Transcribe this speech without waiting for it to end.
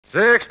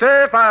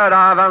65.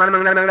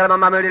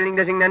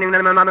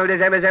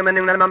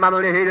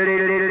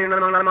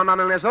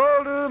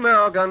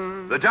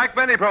 The Jack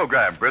Benny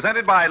Program,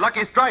 presented by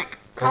Lucky Strike.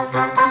 Be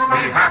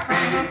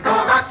happy, go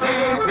lucky,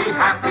 be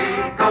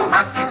happy, go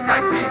lucky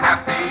strike, be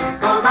happy,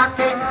 go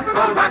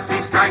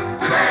lucky strike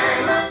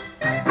today.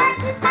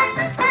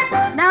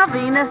 Now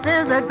Venus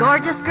is a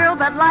gorgeous girl,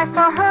 but life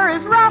for her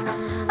is rough.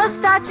 A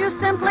statue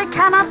simply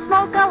cannot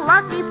smoke a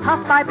lucky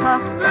puff by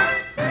puff.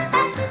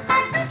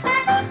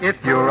 If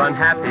you're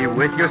unhappy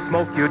with your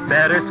smoke, you'd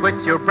better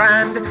switch your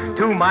brand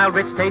to mild,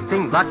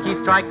 rich-tasting Lucky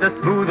Strike, the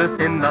smoothest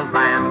in the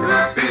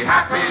land. Be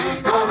happy,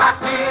 go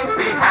lucky,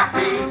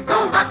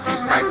 go lucky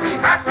strike, be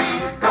happy,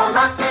 go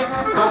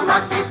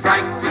lucky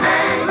strike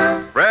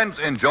today. Friends,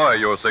 enjoy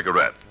your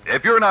cigarette.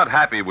 If you're not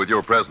happy with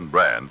your present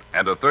brand,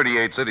 and a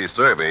 38-city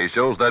survey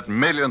shows that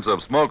millions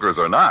of smokers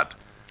are not,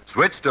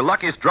 switch to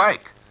Lucky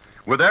Strike.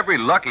 With every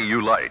Lucky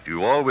you light,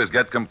 you always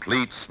get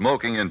complete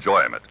smoking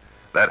enjoyment.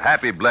 That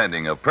happy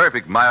blending of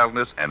perfect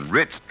mildness and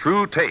rich,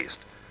 true taste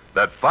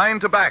that fine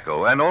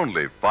tobacco and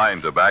only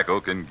fine tobacco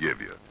can give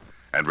you.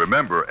 And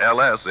remember,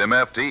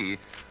 LSMFT,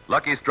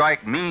 Lucky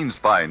Strike means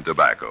fine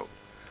tobacco.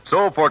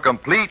 So for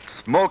complete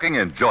smoking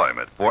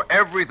enjoyment, for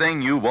everything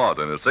you want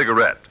in a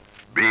cigarette,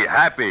 be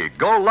happy,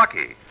 go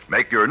lucky.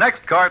 Make your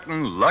next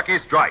carton Lucky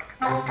Strike.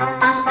 Be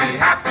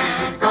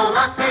happy, go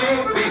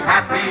lucky, be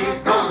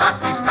happy, go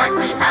lucky strike,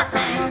 be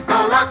happy,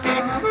 go lucky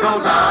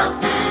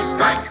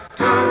strike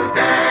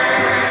today.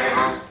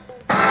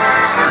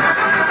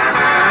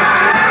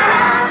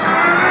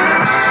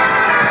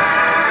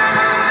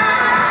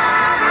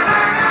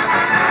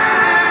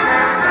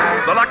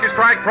 The Lucky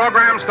Strike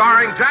program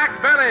starring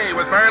Jack Benny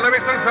with Barry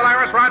Livingston, Phil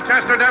Harris,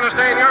 Rochester, Dennis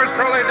Day, and yours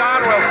truly,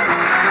 Don Wilson.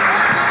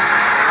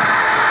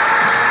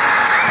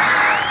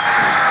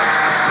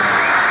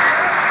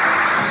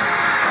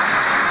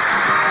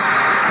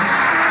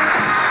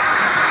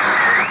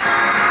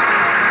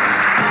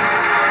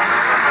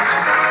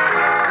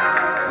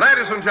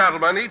 Ladies and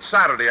gentlemen, each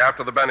Saturday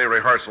after the Benny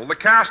rehearsal, the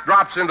cast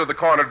drops into the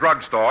corner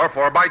drugstore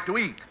for a bite to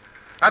eat.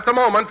 At the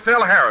moment,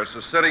 Phil Harris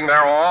is sitting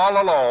there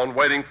all alone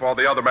waiting for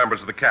the other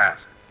members of the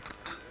cast.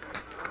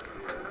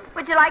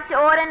 Would you like to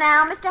order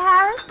now, Mr.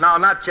 Harris? No,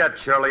 not yet,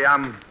 Shirley.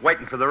 I'm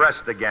waiting for the rest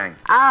of the gang.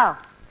 Oh.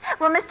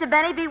 Will Mr.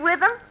 Benny be with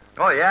them?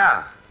 Oh,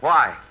 yeah.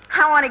 Why?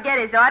 I want to get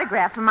his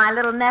autograph for my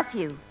little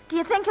nephew. Do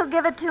you think he'll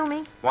give it to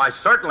me? Why,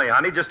 certainly,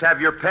 honey. Just have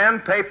your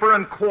pen, paper,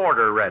 and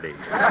quarter ready.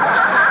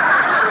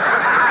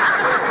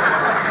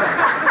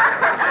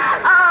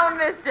 Oh,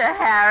 Mr.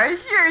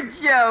 Harris, you're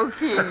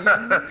joking.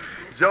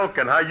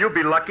 Joking, huh? You'll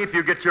be lucky if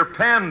you get your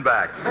pen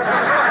back.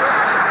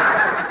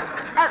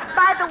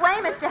 By the way,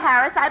 Mr.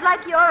 Harris, I'd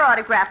like your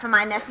autograph for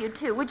my nephew,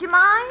 too. Would you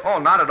mind? Oh,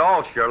 not at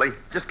all, Shirley.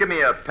 Just give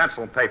me a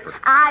pencil and paper.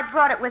 I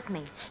brought it with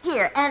me.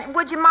 Here, and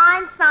would you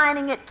mind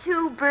signing it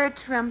to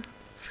Bertram?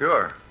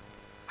 Sure.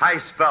 How you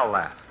spell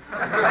that?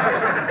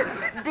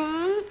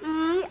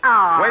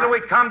 B-E-R. Wait till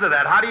we come to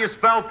that. How do you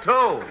spell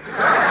two?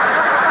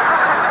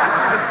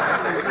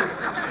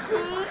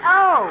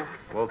 T-O.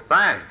 Well,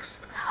 thanks.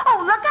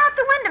 Oh, look out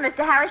the window,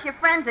 Mr. Harris. Your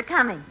friends are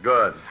coming.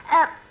 Good.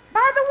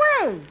 By the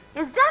way,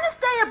 is Dennis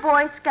Day a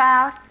Boy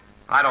Scout?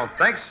 I don't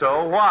think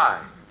so. Why?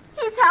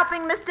 He's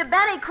helping Mr.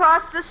 Benny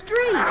cross the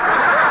street.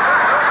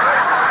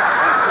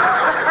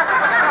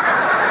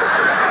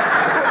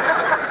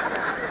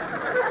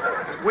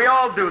 We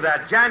all do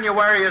that.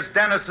 January is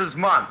Dennis's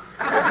month.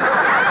 They're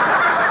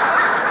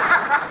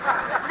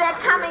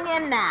coming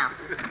in now.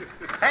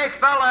 Hey,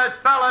 fellas,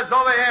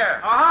 over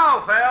here.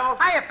 Oh, Phil.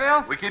 Hiya,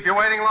 Phil. We keep you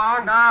waiting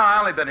long? No, I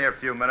only been here a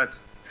few minutes.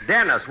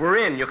 Dennis, we're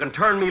in. You can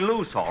turn me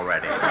loose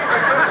already.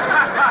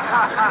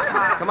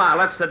 Come on,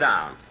 let's sit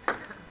down.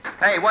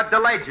 Hey, what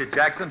delayed you,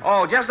 Jackson?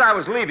 Oh, just as I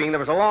was leaving, there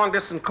was a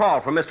long-distance call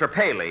from Mr.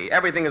 Paley.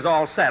 Everything is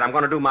all set. I'm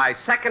going to do my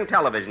second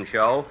television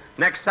show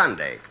next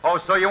Sunday. Oh,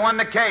 so you won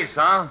the case,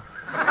 huh?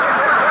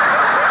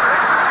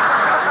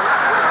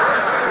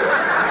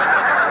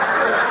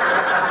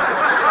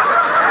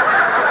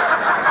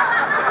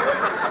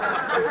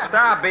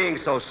 Stop being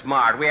so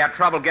smart. We had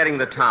trouble getting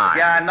the time.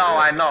 Yeah,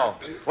 I know.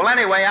 Well,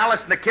 anyway,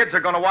 Alice and the kids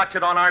are going to watch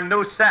it on our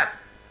new set.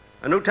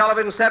 A new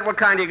television set? What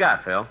kind you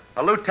got, Phil?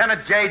 A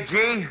Lieutenant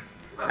J.G.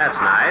 That's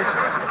nice.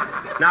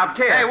 Now,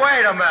 kid. Hey,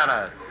 wait a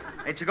minute.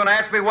 Ain't you going to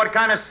ask me what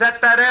kind of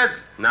set that is?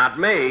 Not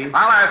me.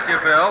 I'll ask you,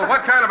 Phil.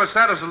 What kind of a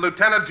set is a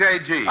Lieutenant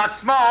J.G.? A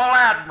small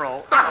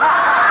admiral.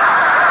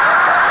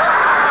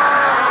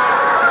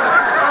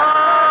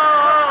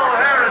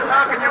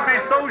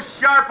 So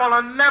sharp on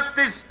an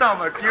empty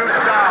stomach, you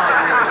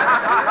darling.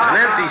 An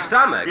empty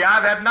stomach? Yeah,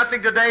 I've had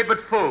nothing today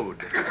but food.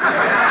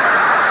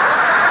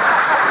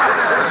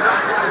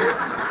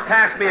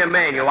 Pass me a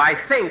menu. I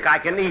think I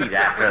can eat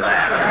after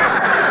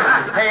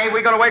that. Hey, ain't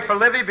we going to wait for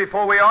Livy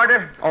before we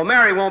order? Oh,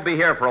 Mary won't be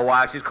here for a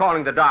while. She's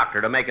calling the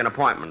doctor to make an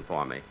appointment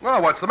for me.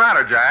 Well, what's the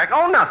matter, Jack?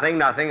 Oh,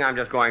 nothing. I'm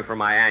just going for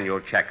my annual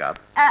checkup.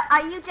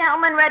 Are you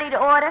gentlemen ready to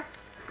order?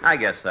 I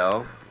guess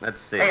so.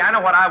 Let's see. Hey, I know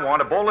what I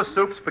want. A bowl of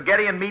soup,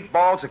 spaghetti and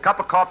meatballs, a cup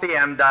of coffee,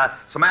 and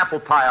some apple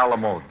pie a la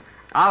mode.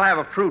 I'll have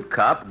a fruit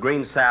cup,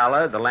 green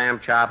salad, the lamb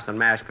chops and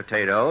mashed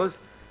potatoes,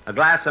 a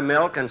glass of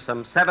milk, and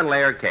some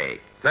 7-layer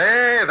cake.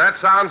 Say, that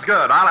sounds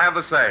good. I'll have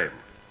the same.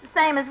 The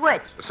same as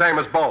which? The same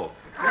as both.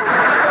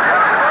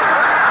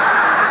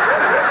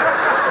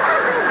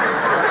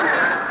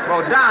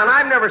 Well, Don,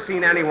 I've never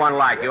seen anyone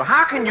like you.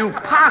 How can you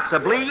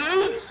possibly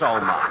eat so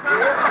much?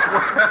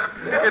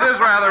 It is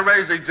rather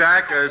amazing,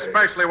 Jack,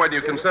 especially when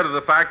you consider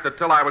the fact that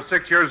till I was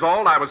 6 years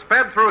old, I was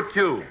fed through a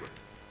tube.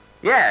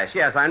 Yes,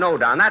 I know,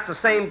 Don. That's the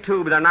same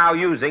tube they're now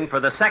using for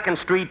the 2nd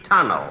Street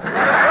Tunnel.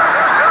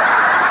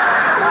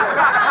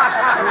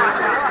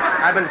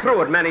 I've been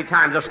through it many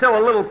times. There's still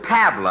a little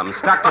pablum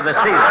stuck to the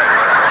ceiling.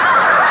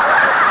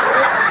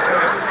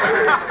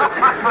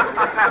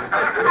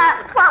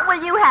 What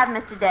will you have,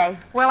 Mr. Day?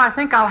 Well, I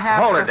think I'll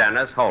have... Hold it,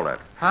 Dennis. Hold it.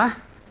 Huh?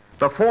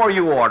 Before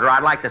you order,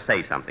 I'd like to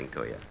say something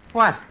to you.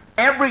 What?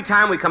 Every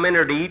time we come in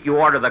here to eat, you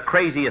order the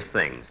craziest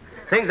things.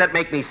 Things that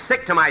make me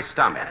sick to my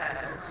stomach.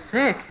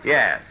 Sick?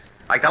 Yes.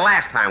 Like the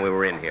last time we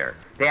were in here.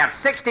 They had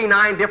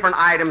 69 different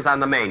items on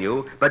the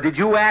menu, but did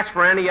you ask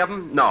for any of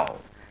them? No.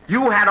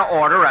 You had to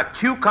order a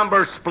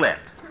cucumber split.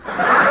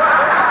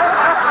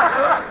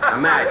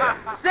 Imagine.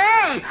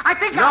 Say, I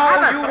think No,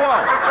 I'll have you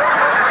won't.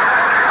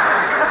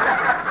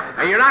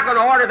 And you're not going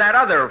to order that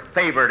other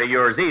favorite of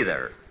yours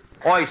either.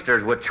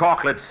 Oysters with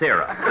chocolate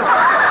syrup.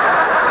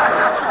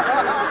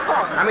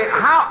 I mean,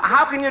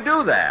 how can you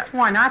do that?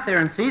 Why not?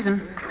 They're in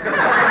season.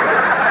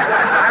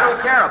 I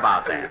don't care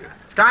about that.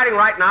 Starting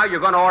right now, you're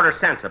going to order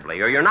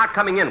sensibly, or you're not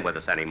coming in with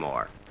us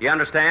anymore. You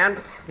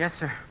understand? Yes,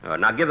 sir.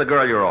 Now give the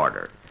girl your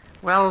order.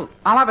 Well,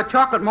 I'll have a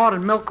chocolate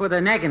malted milk with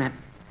an egg in it.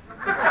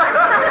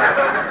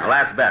 Well,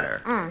 that's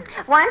better.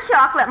 1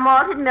 chocolate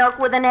malted milk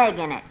with an egg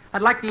in it.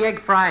 I'd like the egg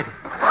fried.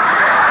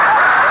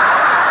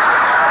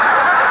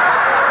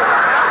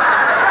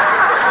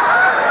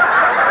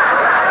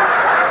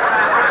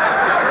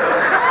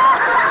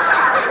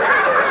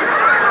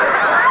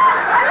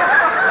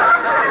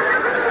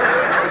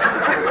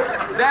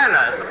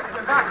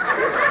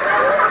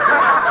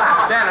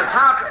 Dennis,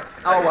 how...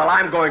 Oh, well,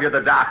 I'm going to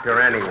the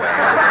doctor anyway.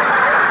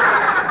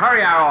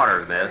 Hurry our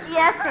orders, miss.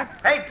 Yes, sir.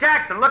 Hey,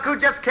 Jackson, look who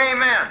just came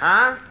in.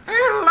 Huh?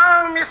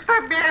 Hello,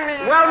 Mr.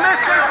 Benny. Well,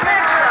 Mr.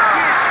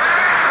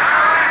 Kitchener.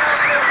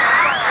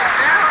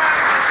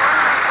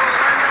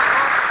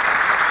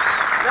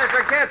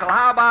 Mr. Kitzel,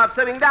 how about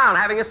sitting down,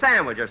 having a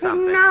sandwich or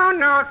something?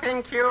 No,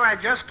 thank you. I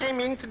just came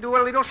in to do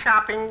a little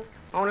shopping.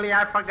 Only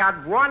I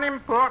forgot one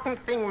important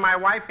thing my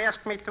wife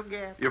asked me to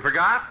get. You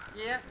forgot?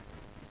 Yeah.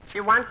 She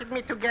wanted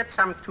me to get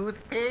some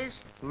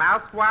toothpaste,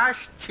 mouthwash,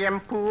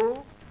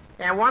 shampoo,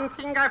 and one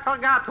thing I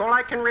forgot. All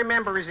I can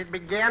remember is it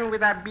began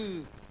with a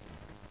B.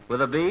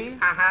 With a B?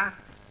 Uh-huh.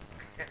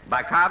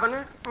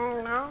 Bicarbonate?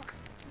 No.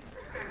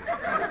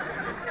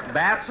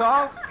 Bath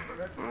salts?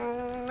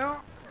 No.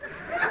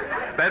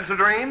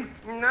 Benzodrine?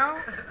 No.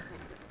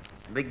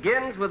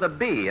 Begins with a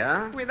B,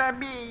 huh? With a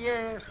B,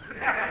 yes.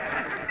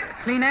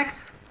 Kleenex?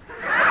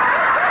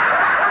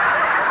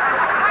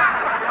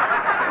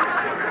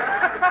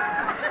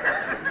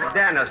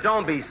 Dennis,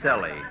 don't be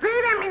silly.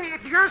 Wait a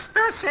minute, just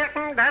a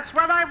second. That's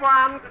what I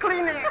want.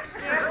 Kleenex,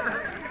 yes.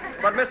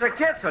 But, Mr.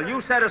 Kitzel,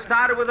 you said it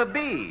started with a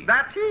B.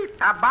 That's it,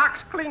 a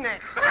box Kleenex.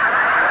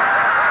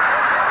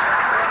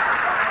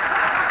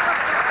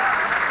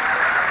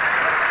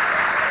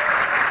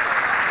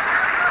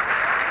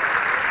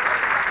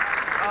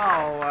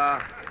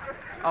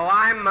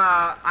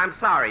 I'm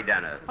sorry,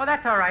 Dennis. Oh,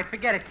 that's all right.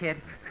 Forget it, kid.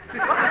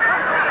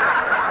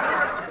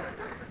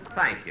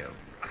 Thank you.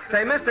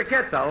 Say, Mr.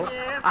 Kitzel,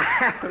 Yes?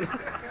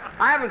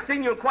 I haven't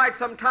seen you in quite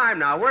some time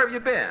now. Where have you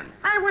been?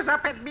 I was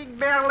up at Big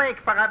Bear Lake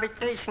for a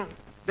vacation.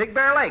 Big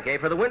Bear Lake, eh?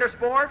 For the winter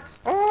sports?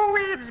 Oh,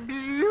 it's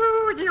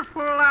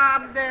beautiful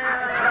out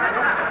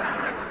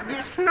there.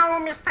 The snow,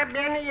 Mr.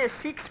 Benny, is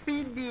 6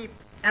 feet deep.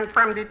 And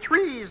from the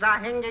trees are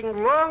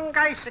hanging long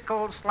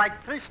icicles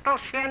like crystal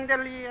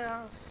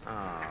chandeliers.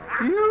 Oh.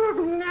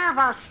 You've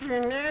never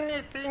seen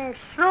anything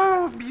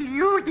so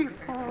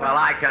beautiful. Well,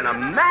 I can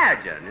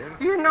imagine.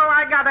 You know,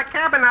 I got a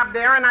cabin up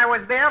there, and I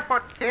was there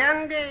for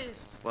 10 days.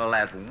 Well,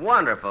 that's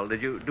wonderful.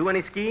 Did you do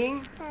any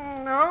skiing?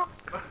 No,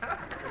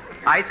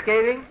 Ice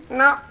skating?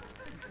 no,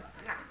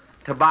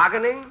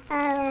 Tobogganing?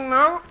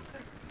 no.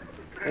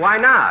 Why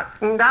not?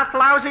 In that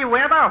lousy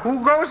weather,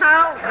 who goes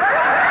out?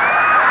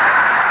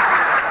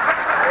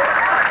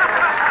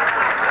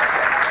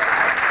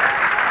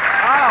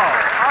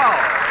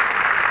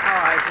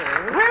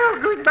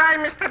 Well, goodbye,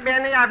 Mr.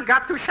 Benny. I've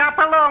got to shop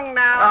along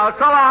now. Oh,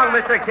 so long,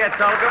 Mr.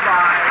 Kitzel.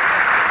 Goodbye.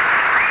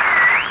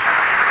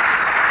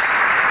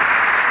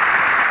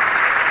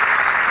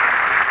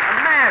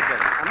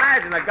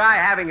 Imagine a guy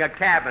having a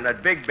cabin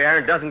at Big Bear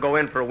and doesn't go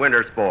in for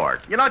winter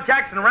sports. You know,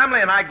 Jackson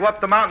Remley and I go up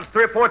the mountains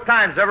 3 or 4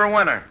 times every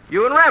winter.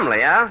 You and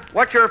Remley, huh?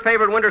 What's your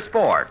favorite winter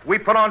sport? We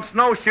put on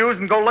snowshoes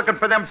and go looking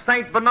for them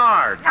St.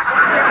 Bernards.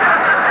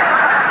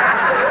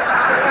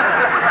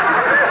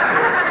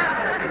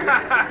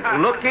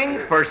 Looking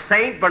for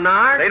St.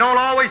 Bernard? They don't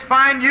always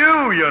find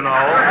you, you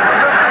know.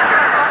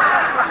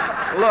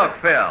 Look,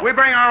 Phil. We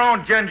bring our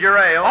own ginger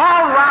ale.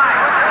 All right.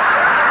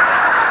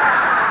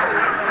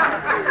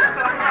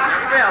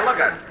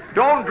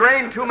 Don't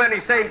drain too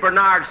many St.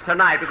 Bernards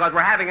tonight because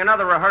we're having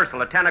another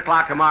rehearsal at 10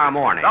 o'clock tomorrow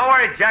morning. Don't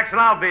worry, Jackson.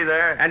 I'll be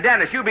there. And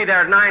Dennis, you be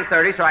there at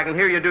 9:30 so I can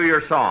hear you do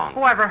your song.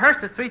 Oh, I've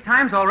rehearsed it 3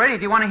 times already.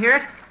 Do you want to hear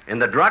it? In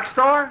the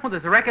drugstore? Well,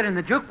 there's a record in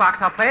the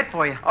jukebox. I'll play it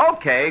for you.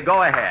 Okay,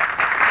 go ahead.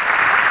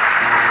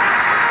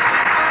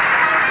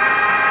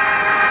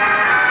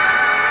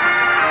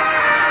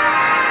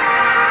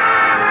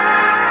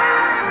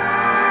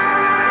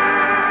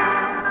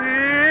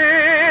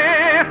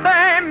 If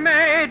they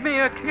made me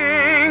a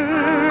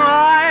king,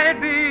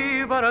 I'd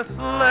be but a slave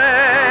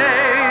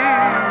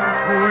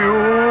to you.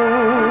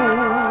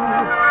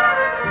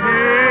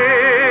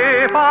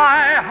 If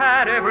I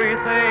had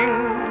everything,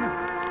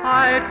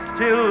 I'd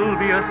still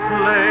be a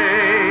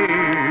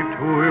slave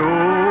to you.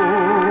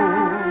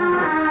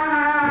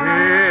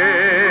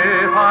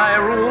 If I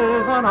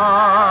ruled the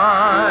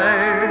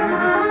night,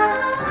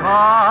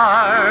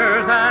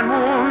 stars and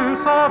moon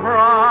so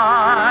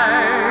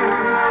bright,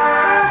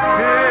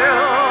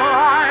 still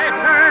I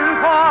turn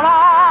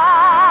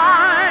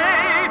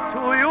polite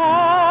to you.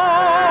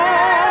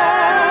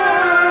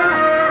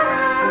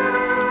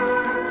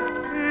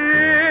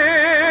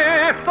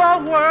 If the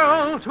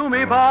world to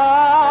me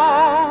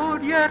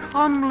bowed, yet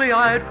humbly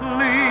I'd plead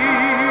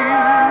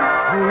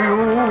to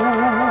you.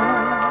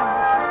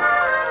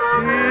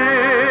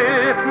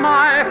 If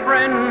my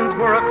friends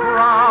were a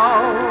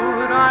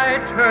crowd,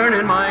 I'd turn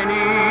in my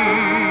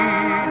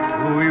knee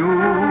to you.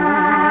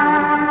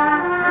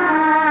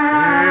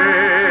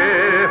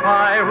 If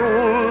I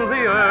ruled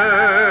the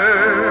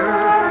earth,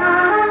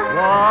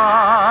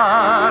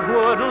 what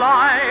would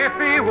life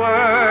be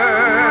worth?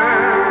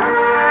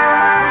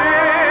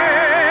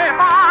 If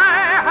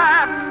I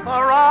hadn't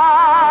the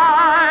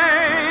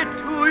right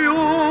to you.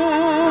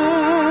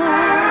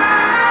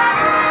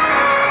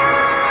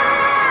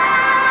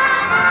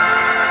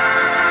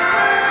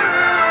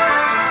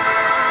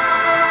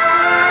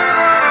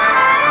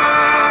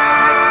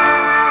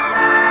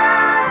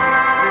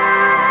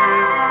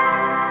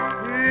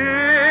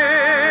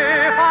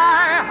 If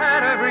I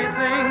had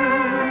everything,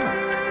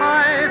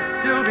 I'd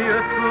still be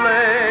a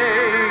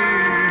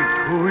slave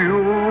to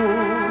you.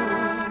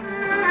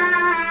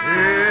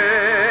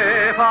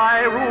 If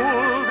I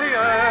ruled the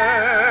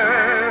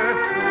earth,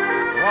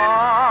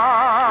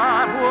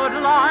 what would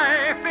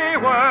life be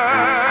worth?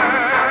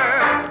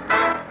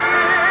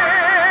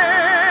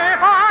 If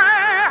I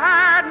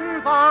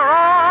hadn't the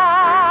right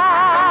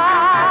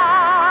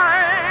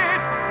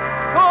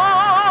to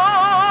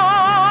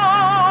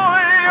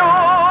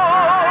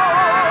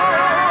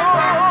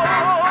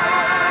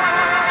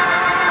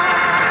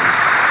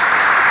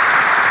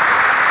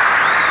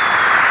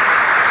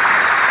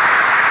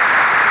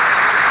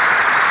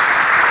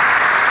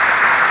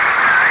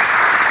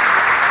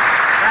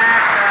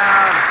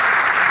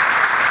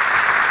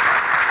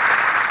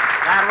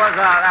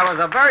That was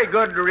a very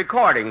good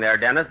recording there,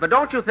 Dennis, but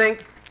don't you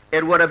think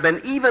it would have been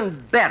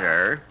even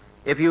better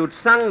if you'd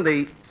sung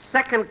the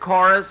second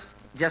chorus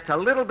just a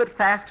little bit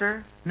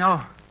faster?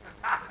 No.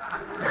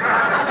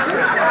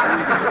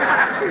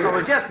 It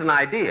was just an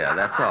idea,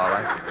 that's all.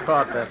 I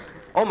thought that...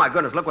 Oh, my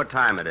goodness, look what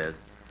time it is.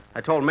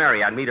 I told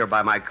Mary I'd meet her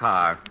by my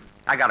car.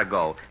 I gotta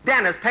go.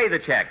 Dennis, pay the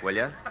check, will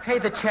you? Pay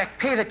the check,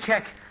 pay the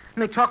check.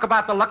 And they talk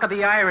about the luck of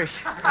the Irish.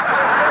 So long,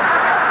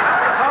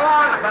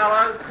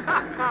 fellas.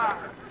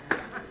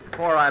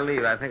 Before I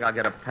leave, I think I'll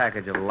get a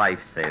package of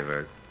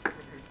lifesavers.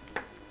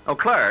 Oh,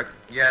 clerk.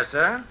 Yes,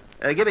 sir?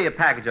 Give me a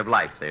package of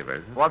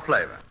lifesavers. What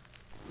flavor?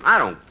 I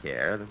don't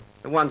care.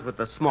 The ones with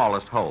the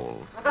smallest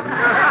holes.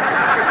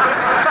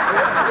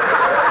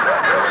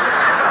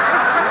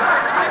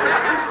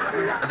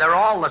 They're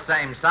all the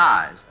same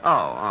size.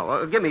 Oh,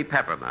 well, give me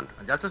peppermint.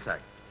 Just a sec.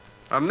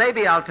 Or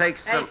maybe I'll take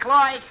some... Hey,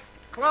 Cloyd.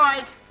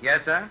 Cloyd.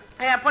 Yes, sir?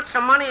 Hey, I put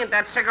some money in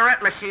that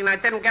cigarette machine. I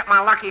didn't get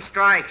my lucky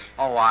strikes.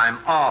 Oh, I'm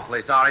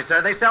awfully sorry,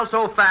 sir. They sell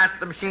so fast,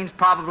 the machine's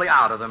probably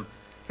out of them.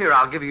 Here,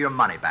 I'll give you your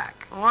money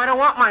back. Oh, I don't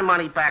want my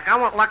money back. I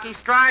want lucky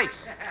strikes.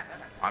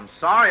 I'm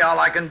sorry. All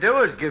I can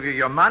do is give you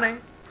your money.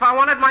 If I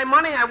wanted my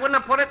money, I wouldn't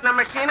have put it in the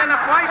machine in the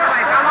first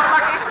place. I want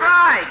lucky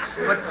strikes.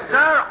 But,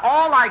 sir,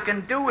 all I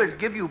can do is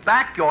give you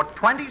back your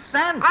 20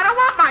 cents. I don't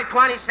want my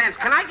 20 cents.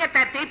 Can I get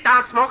that deep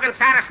down smoking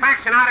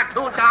satisfaction out of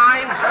 2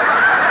 dimes?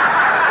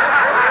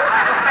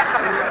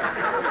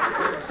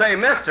 Say,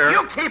 mister...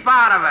 You keep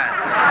out of it.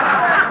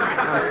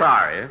 I'm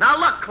sorry. Now,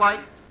 look,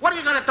 Clyde. What are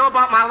you going to do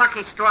about my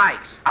lucky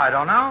strikes? I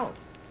don't know.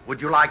 Would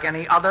you like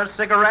any other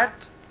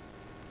cigarette?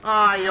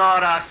 I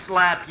ought to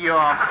slap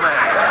your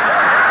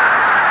face.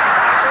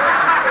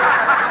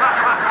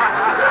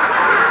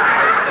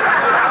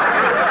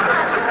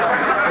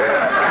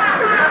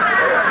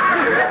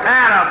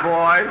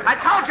 Boy. I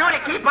told you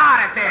to keep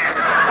out of this.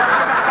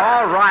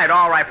 All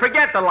right.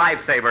 Forget the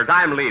lifesavers.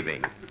 I'm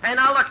leaving. Hey,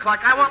 now look,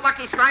 Cluck, I want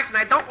lucky strikes, and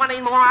I don't want any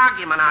more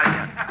argument out of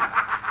you.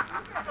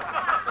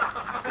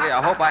 Yeah,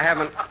 I hope I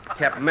haven't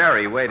kept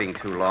Mary waiting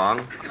too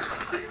long.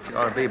 She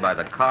ought to be by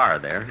the car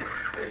there.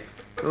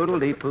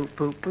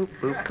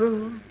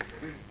 Poodle-dee-poo-poo-poo-poo-poo.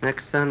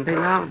 Next Sunday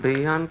I'll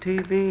be on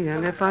TV,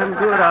 and if I'm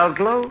good, I'll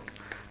gloat.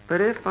 But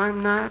if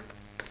I'm not,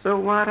 So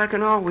what? I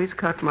can always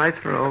cut my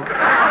throat.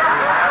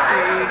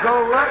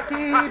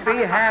 Happy-go-lucky, be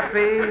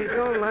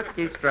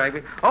happy-go-lucky, strike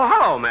me. Oh,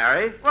 hello,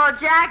 Mary. Well,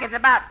 Jack, it's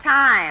about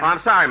time. Oh, I'm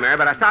sorry, Mary,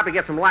 but I stopped to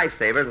get some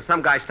lifesavers, and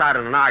some guy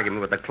started an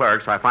argument with the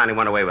clerk, so I finally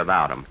went away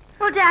without him.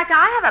 Well, Jack,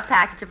 I have a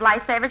package of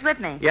lifesavers with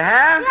me. You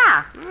have?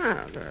 Yeah.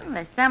 Oh, good. Well,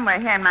 they're somewhere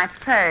here in my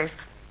purse.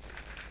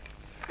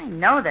 I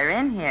know they're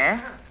in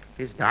here.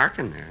 It's dark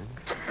in there.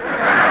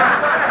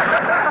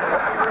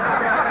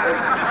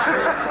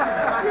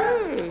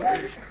 Gee,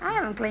 I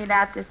haven't cleaned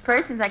out this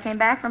purse since I came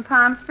back from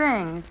Palm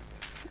Springs.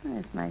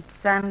 There's my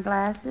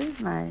sunglasses,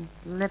 my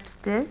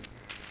lipstick,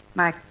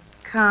 my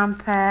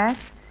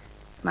compact,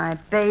 my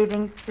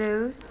bathing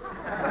suit.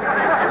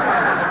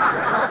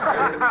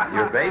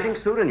 Your bathing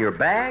suit in your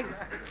bag?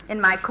 In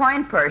my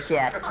coin purse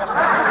yet.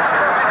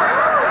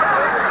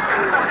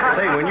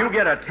 Say, when you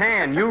get a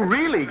tan, you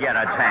really get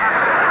a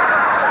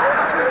tan.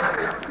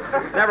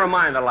 Never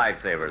mind the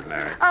lifesavers,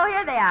 Mary. Oh,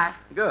 here they are.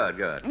 Good,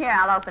 good. Here,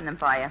 I'll open them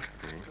for you.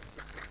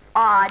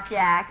 Aw,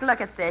 Jack,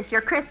 look at this.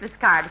 Your Christmas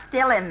card is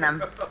still in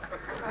them. Oh,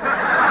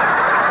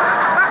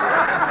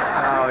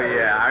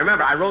 yeah. I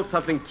remember I wrote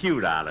something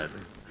cute on it.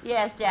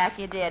 Yes, Jack,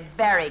 you did.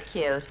 Very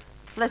cute.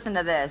 Listen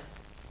to this.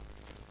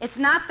 It's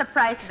not the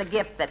price of the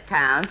gift that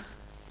counts,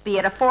 be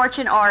it a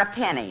fortune or a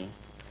penny.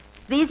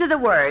 These are the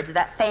words of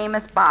that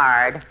famous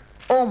bard,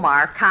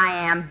 Omar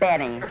Khayyam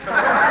Beni.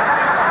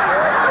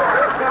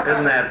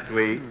 Isn't that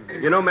sweet?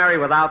 You know, Mary,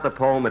 without the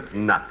poem, it's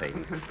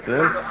nothing.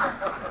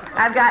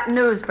 I've got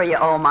news for you,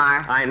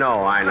 Omar. I know.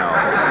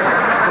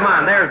 Come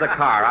on, there's the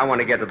car. I want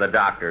to get to the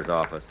doctor's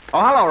office.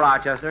 Oh, hello,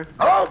 Rochester.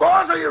 Hello,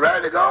 boss. Are you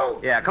ready to go?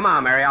 Yeah, come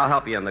on, Mary. I'll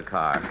help you in the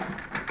car.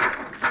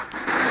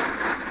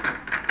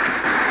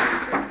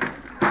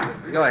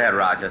 Go ahead,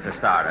 Rochester.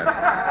 Start it.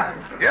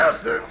 Yes,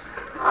 sir.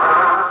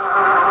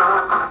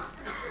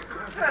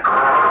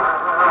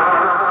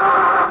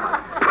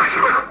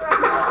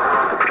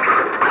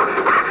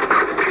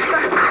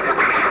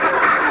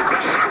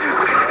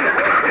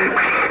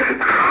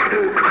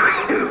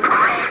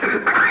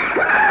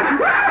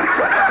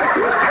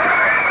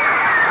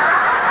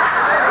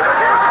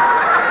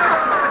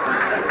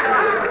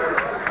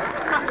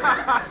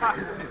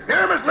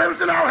 Here, Miss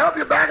Livingston, I'll help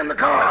you back in the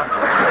car.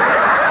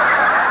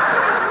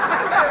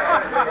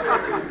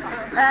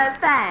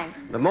 Thanks.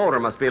 The motor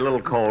must be a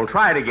little cold.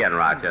 Try it again,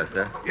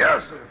 Rochester.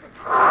 Yes, sir.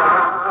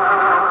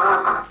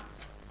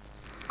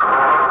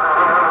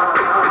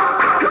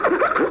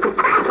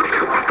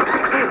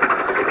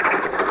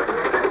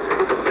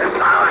 It's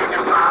going.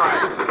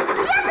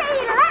 Yippee!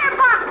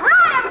 Letterbuck!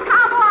 Ride him,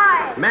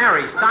 cowboy!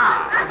 Mary,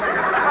 stop.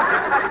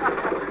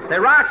 Say,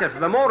 Rochester,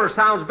 the motor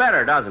sounds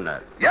better, doesn't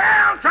it?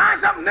 Yeah, I'm trying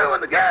something new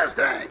in the gas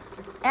tank.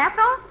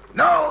 Ethel?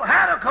 No,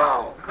 had a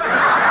call.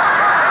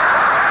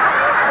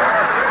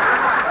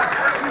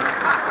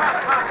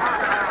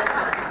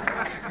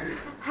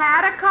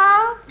 Had a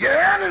call?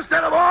 Yeah, and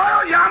instead of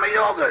oil, yummy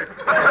yogurt.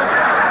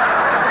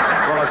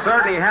 Well, it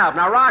certainly helped.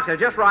 Now, Rochester,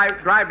 just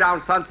drive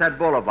down Sunset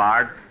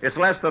Boulevard. It's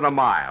less than a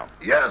mile.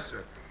 Yes,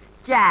 sir.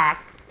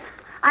 Jack,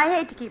 I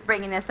hate to keep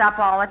bringing this up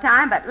all the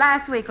time, but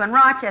last week when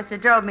Rochester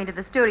drove me to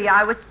the studio,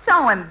 I was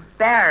so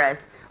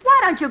embarrassed. Why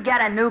don't you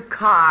get a new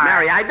car?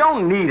 Mary, I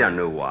don't need a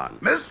new one.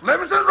 Miss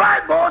Livingston's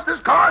right, boss.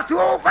 This car's too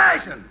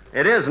old-fashioned.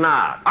 It is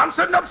not. I'm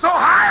sitting up so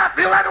high, I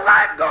feel like a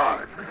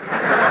lifeguard.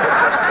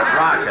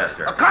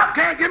 Rochester. A cop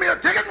can't give me a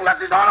ticket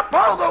unless he's on a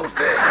pogo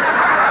stick.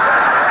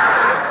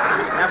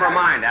 Never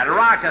mind that.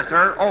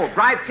 Rochester,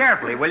 drive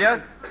carefully, will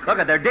you? Look,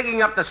 they're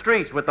digging up the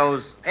streets with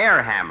those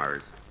air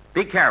hammers.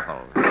 Be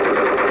careful.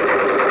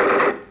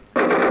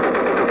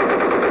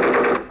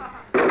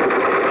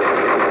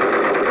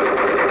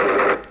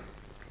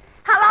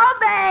 Hello,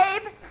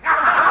 babe.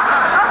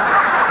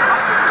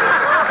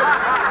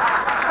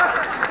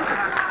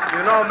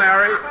 You know,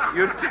 Mary,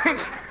 you'd think...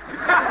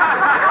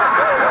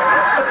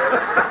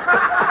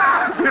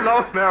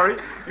 Mary,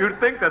 you'd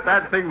think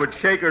that thing would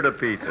shake her to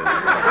pieces. You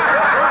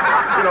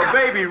know,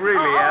 baby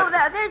really...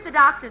 There's the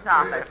doctor's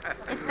office.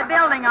 It's the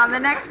building on the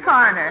next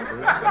corner.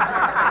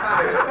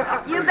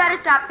 You better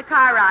stop the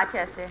car,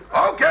 Rochester.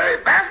 Okay,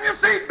 fasten your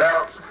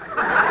seatbelts.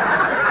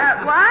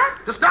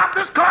 What? To stop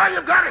this car,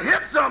 you've got to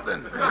hit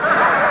something.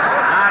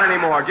 Not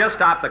anymore. Just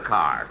stop the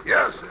car.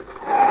 Yes, sir.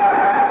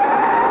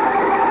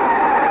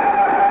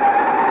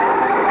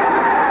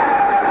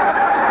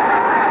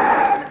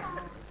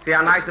 See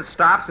how nice it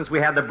stopped since we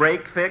had the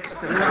brake fixed?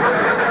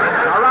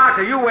 Now,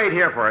 Roger, you wait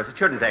here for us. It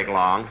shouldn't take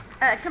long.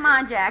 Come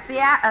on, Jack.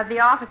 The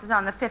office is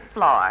on the 5th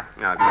floor.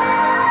 Okay.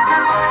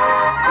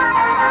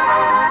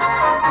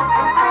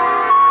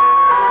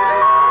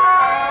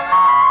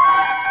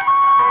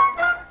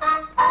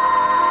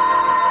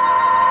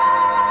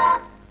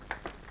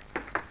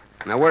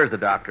 Now, where's the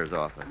doctor's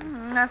office?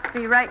 Must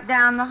be right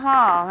down the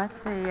hall. Let's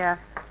see,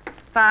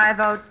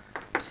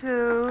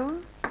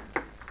 502,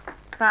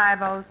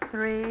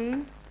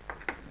 503...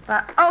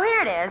 oh,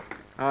 here it is.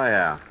 Oh,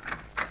 yeah.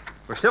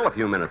 We're still a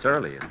few minutes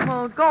early.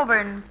 Well, go over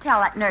and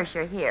tell that nurse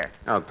you're here.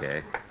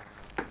 Okay.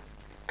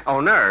 Oh,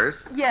 nurse?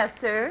 Yes,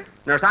 sir.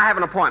 Nurse, I have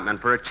an appointment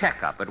for a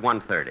checkup at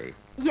 1:30.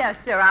 Yes,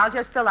 sir. I'll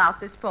just fill out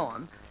this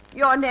form.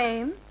 Your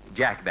name?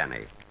 Jack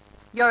Benny.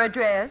 Your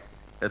address?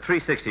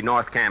 360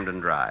 North Camden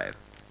Drive.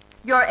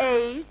 Your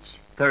age?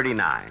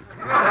 39.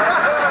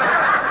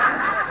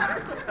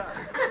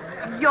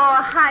 Your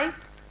height?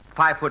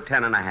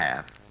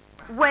 5'10.5".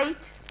 Weight?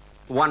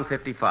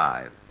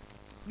 155.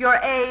 Your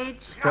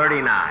age?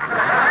 39.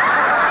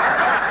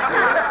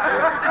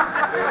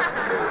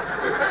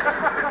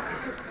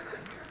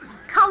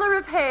 Color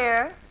of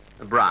hair?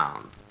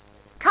 Brown.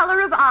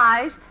 Color of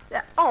eyes?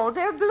 Oh,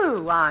 they're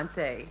blue, aren't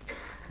they?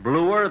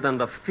 Bluer than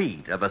the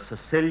feet of a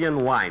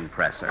Sicilian wine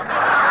presser.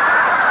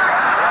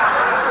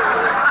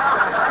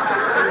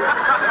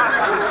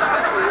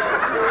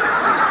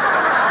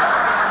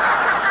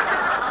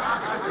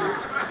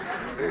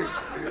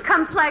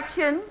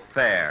 Complexion?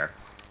 Fair.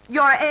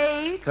 Your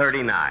age?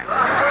 39.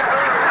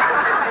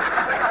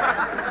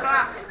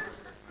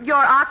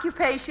 Your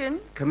occupation?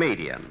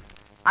 Comedian.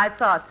 I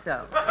thought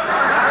so.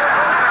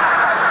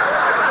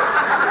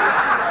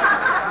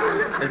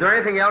 Is there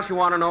anything else you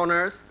want to know,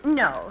 nurse?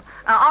 No.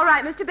 All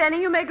right, Mr.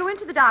 Benny, you may go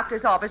into the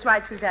doctor's office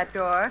right through that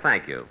door.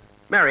 Thank you.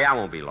 Mary, I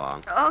won't be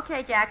long.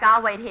 Okay, Jack,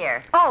 I'll wait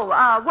here. Oh,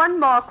 one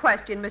more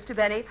question, Mr.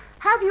 Benny.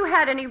 Have you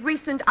had any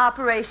recent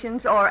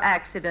operations or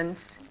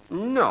accidents?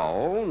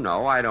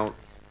 No, I don't.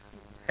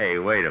 Hey,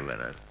 wait a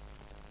minute.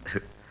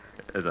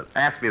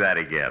 Ask me that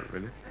again,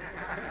 will you?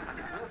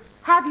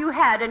 Have you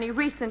had any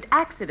recent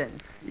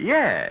accidents?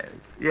 Yes.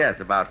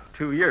 About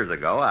 2 years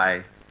ago,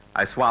 I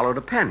swallowed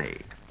a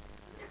penny.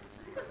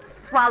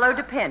 Swallowed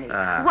a penny.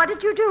 What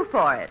did you do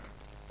for it?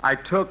 I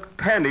took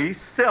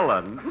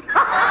penicillin.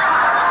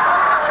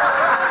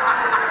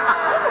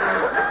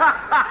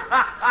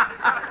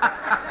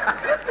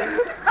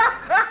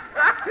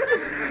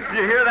 Did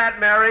you hear that,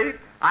 Mary?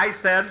 I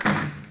said...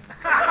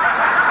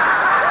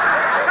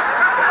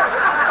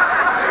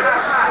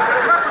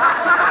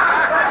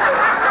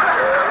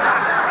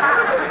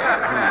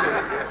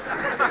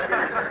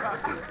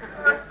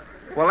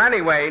 Well,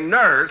 anyway,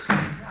 nurse...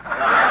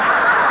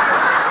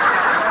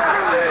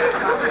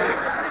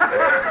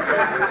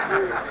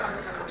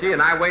 Gee,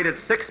 and I waited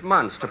 6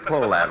 months to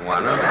pull that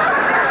one.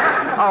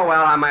 Oh,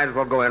 well, I might as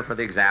well go in for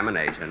the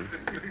examination.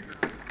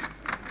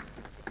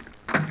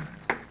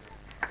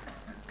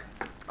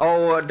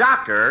 Oh,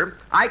 doctor,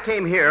 I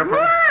came here from...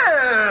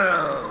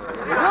 Well,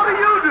 what are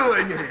you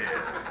doing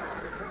here?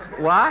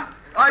 What?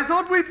 I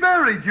thought we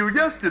buried you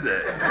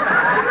yesterday.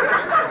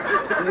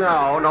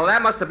 No,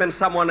 that must have been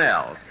someone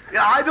else.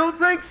 Yeah, I don't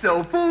think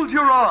so. Fooled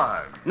your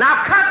arm.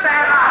 Now cut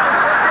that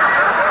out!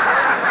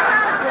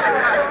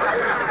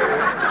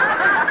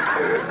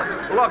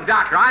 Look,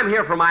 doctor, I'm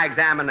here for my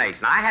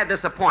examination. I had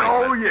this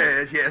appointment. Oh,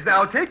 yes.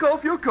 Now take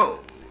off your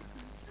coat.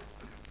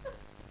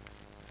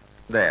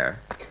 There.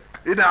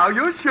 And now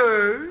your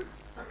shirt.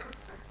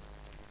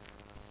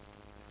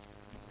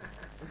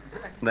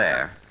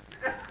 There.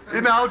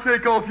 And now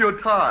take off your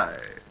tie.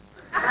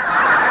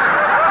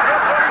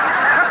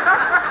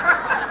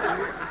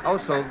 Oh,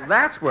 so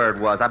that's where it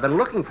was. I've been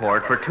looking for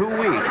it for 2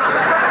 weeks.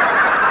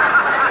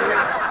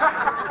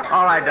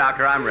 All right,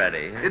 doctor, I'm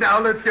ready. And now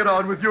let's get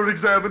on with your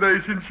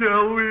examination,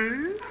 shall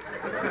we?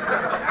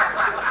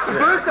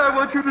 First, I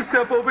want you to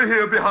step over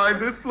here behind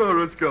this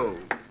fluoroscope.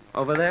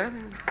 Over there?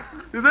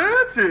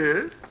 That's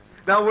it.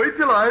 Now wait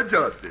till I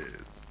adjust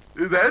it.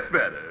 That's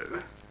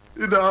better.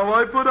 Now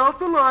I put out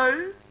the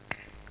lights.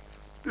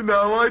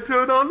 Now I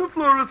turn on the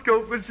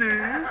fluoroscope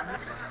machine.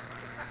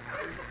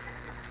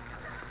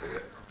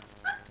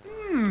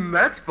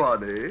 That's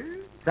funny.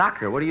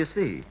 Doctor, what do you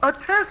see? A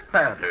test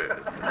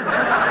pattern.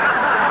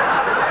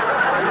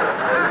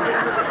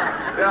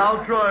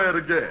 I'll try it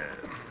again.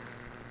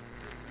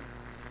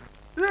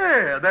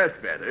 There, that's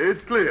better.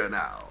 It's clear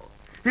now.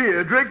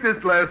 Here, drink this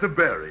glass of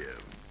barium.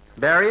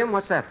 Barium?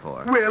 What's that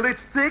for? Well,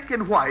 it's thick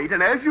and white,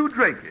 and as you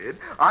drink it,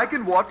 I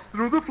can watch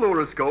through the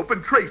fluoroscope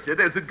and trace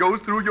it as it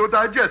goes through your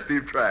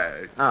digestive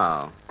tract.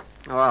 Oh,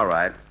 all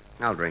right.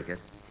 I'll drink it.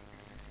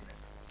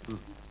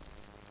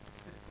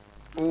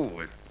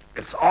 Ooh,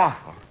 it's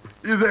awful.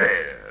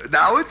 There.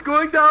 Now it's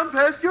going down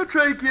past your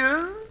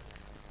trachea,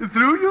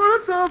 through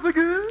your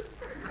esophagus,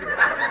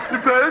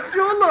 past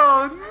your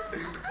lungs,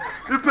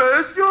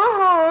 past your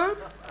heart,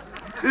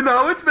 and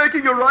now it's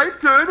making a right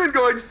turn and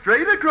going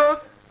straight across.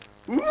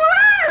 Well!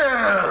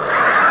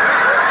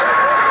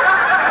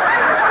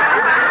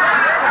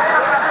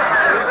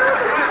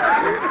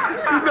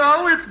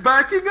 Now it's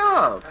backing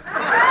up.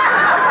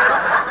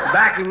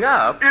 Backing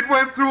up? It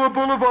went through a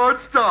boulevard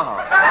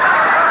stop.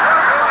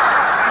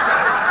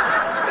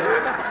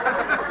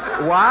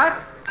 What?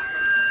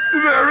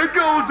 There it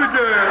goes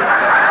again.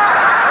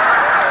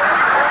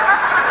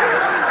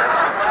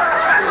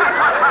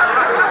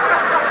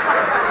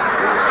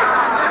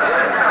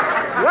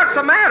 What's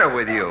the matter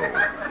with you?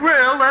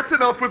 Well, that's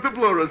enough with the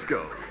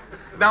fluoroscope.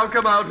 Now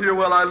come out here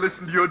while I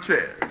listen to your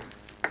chest.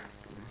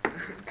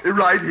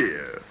 Right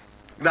here.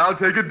 Now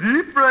take a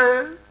deep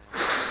breath.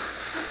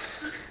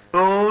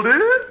 Hold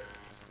it.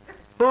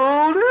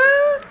 Hold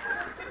it.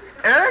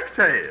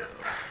 Exhale.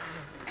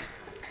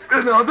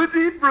 Another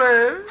deep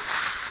breath.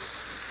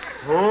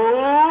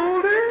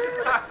 Hold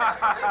it.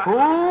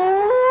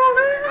 Hold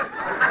it.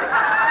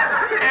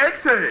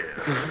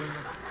 Exhale.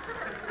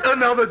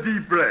 Another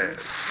deep breath.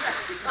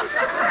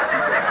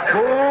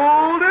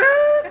 Hold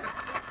it.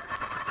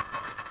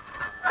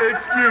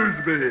 Excuse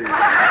me.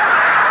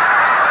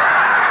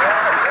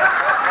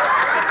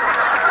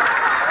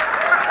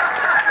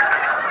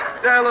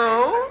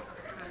 Hello?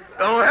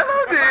 Oh,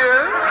 hello,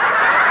 dear.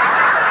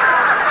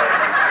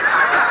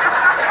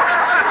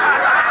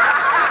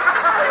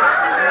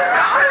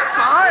 I'm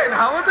fine.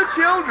 How are the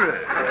children?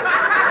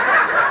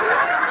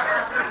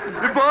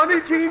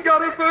 Bonnie Jean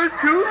got her first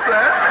tooth.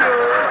 That's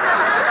good.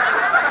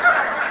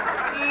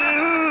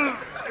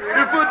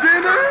 For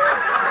dinner?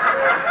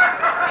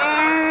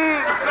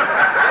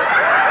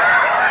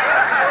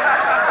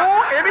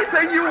 Oh,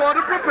 anything you want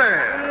to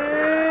prepare.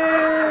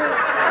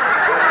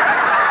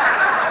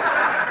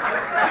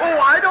 Oh,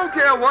 I don't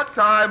care what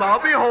time. I'll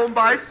be home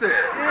by 6.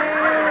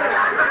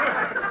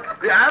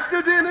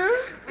 After dinner,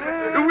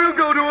 we'll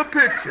go to a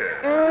picture.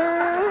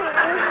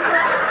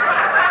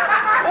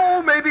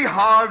 Oh, maybe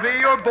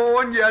Harvey or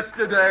Born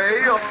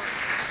Yesterday or...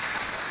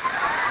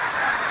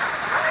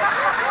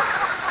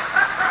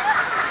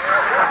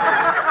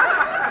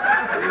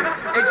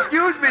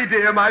 Excuse me,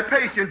 dear. My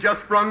patient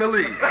just sprung a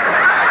leak. Why?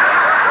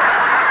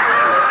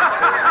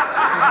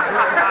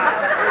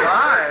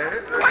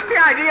 What's the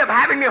idea of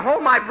having me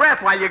hold my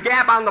breath while you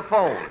gab on the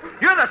phone?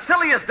 You're the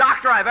silliest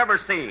doctor I've ever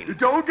seen.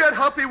 Don't get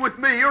huffy with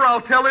me, or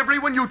I'll tell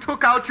everyone you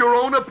took out your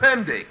own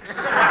appendix.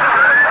 All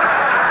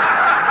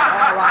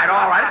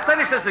right. Let's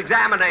finish this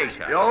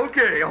examination.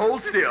 Okay,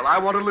 hold still. I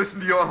want to listen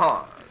to your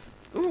heart.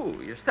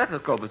 Ooh, your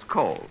stethoscope is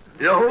cold.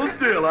 Yeah, hold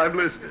still. I'm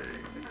listening.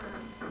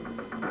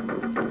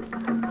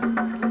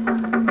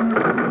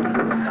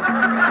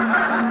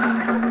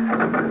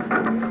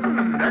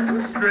 That's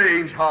a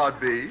strange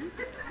heartbeat.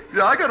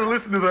 Yeah, I gotta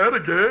listen to that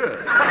again.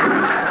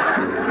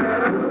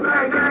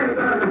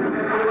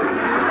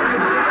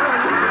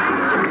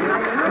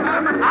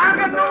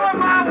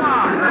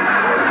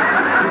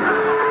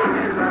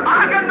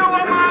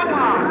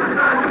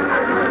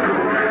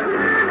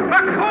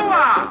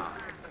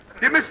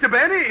 Hey,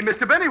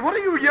 Mr. Benny, what are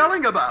you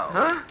yelling about?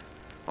 Huh?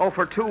 Oh,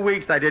 for 2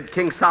 weeks I did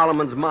King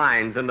Solomon's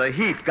Mines, and the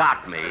heat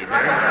got me.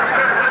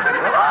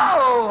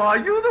 Oh, are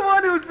you the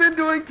one who's been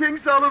doing King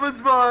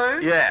Solomon's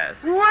Mines? Yes.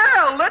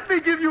 Well, let me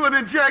give you an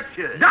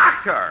injection.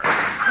 Doctor!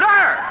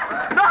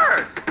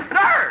 Nurse!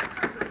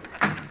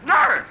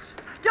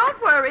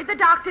 Don't worry, the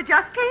doctor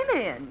just came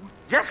in.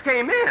 Just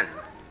came in?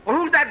 Well,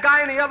 who's that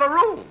guy in the other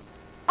room?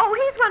 Oh,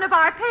 he's one of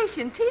our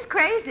patients. He's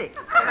crazy.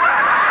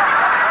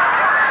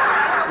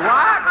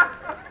 What?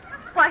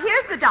 Well,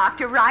 here's the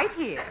doctor right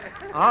here.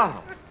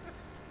 Oh.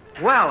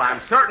 Well,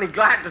 I'm certainly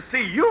glad to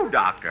see you,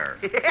 Doctor.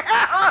 Oh,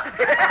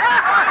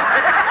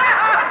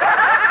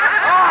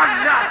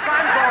 nuts!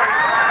 I'm going.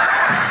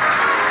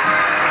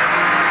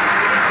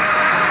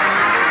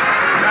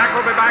 Jack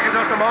will be back in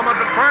just a moment,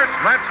 but first,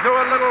 let's do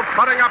a little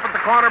putting up at the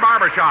corner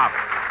barber shop.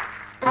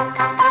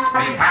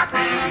 Be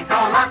happy,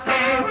 go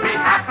lucky, be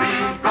happy,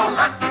 go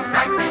lucky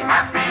strike, be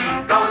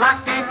happy, go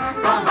lucky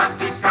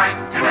strike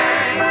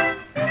today.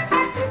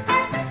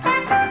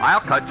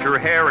 I'll cut your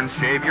hair and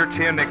shave your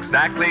chin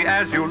exactly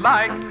as you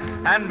like,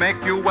 and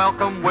make you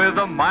welcome with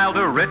a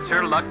milder,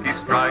 richer Lucky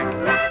Strike.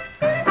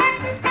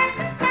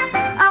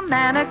 A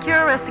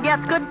manicurist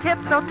gets good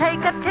tips, so take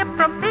a tip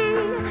from me.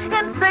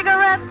 In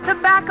cigarettes,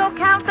 tobacco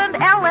counts, and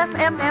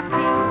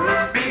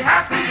LSMFT. Be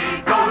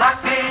happy, go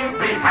lucky,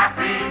 be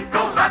happy,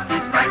 go lucky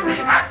strike, be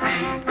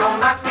happy, go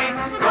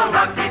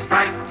lucky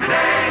strike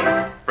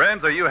today.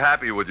 Friends, are you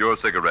happy with your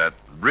cigarette?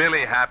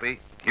 Really happy?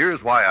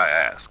 Here's why I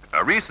ask.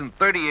 A recent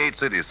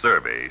 38-city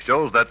survey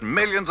shows that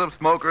millions of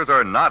smokers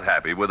are not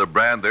happy with the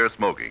brand they're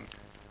smoking.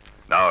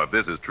 Now, if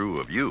this is true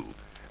of you,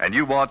 and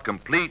you want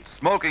complete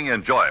smoking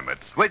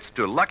enjoyment, switch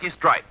to Lucky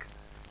Strike.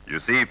 You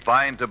see,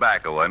 fine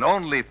tobacco, and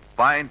only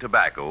fine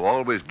tobacco,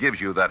 always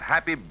gives you that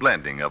happy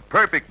blending of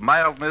perfect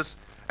mildness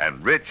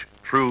and rich,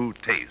 true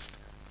taste.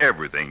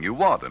 Everything you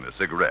want in a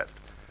cigarette.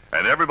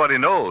 And everybody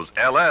knows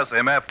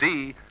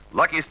LSMFT,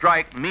 Lucky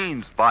Strike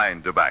means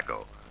fine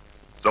tobacco.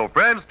 So,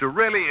 friends, to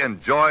really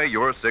enjoy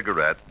your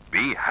cigarette,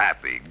 be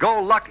happy. Go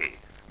lucky.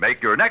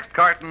 Make your next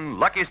carton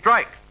Lucky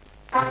Strike.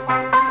 Be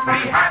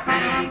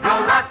happy,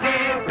 go lucky,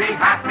 be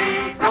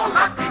happy, go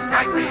lucky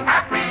strike, be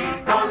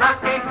happy, go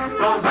lucky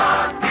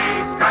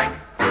strike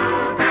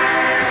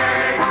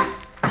today.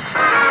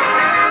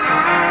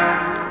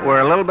 We're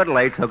a little bit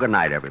late, so good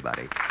night,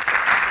 everybody. Be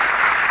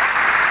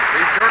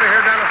sure to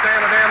hear Dennis Day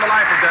and a Day in the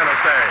Life of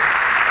Dennis Day.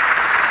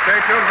 Stay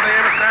tuned for the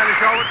Amos Sandy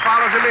Show, which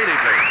follows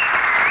immediately.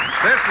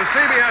 This is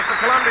CBS, the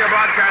Columbia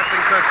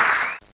Broadcasting System.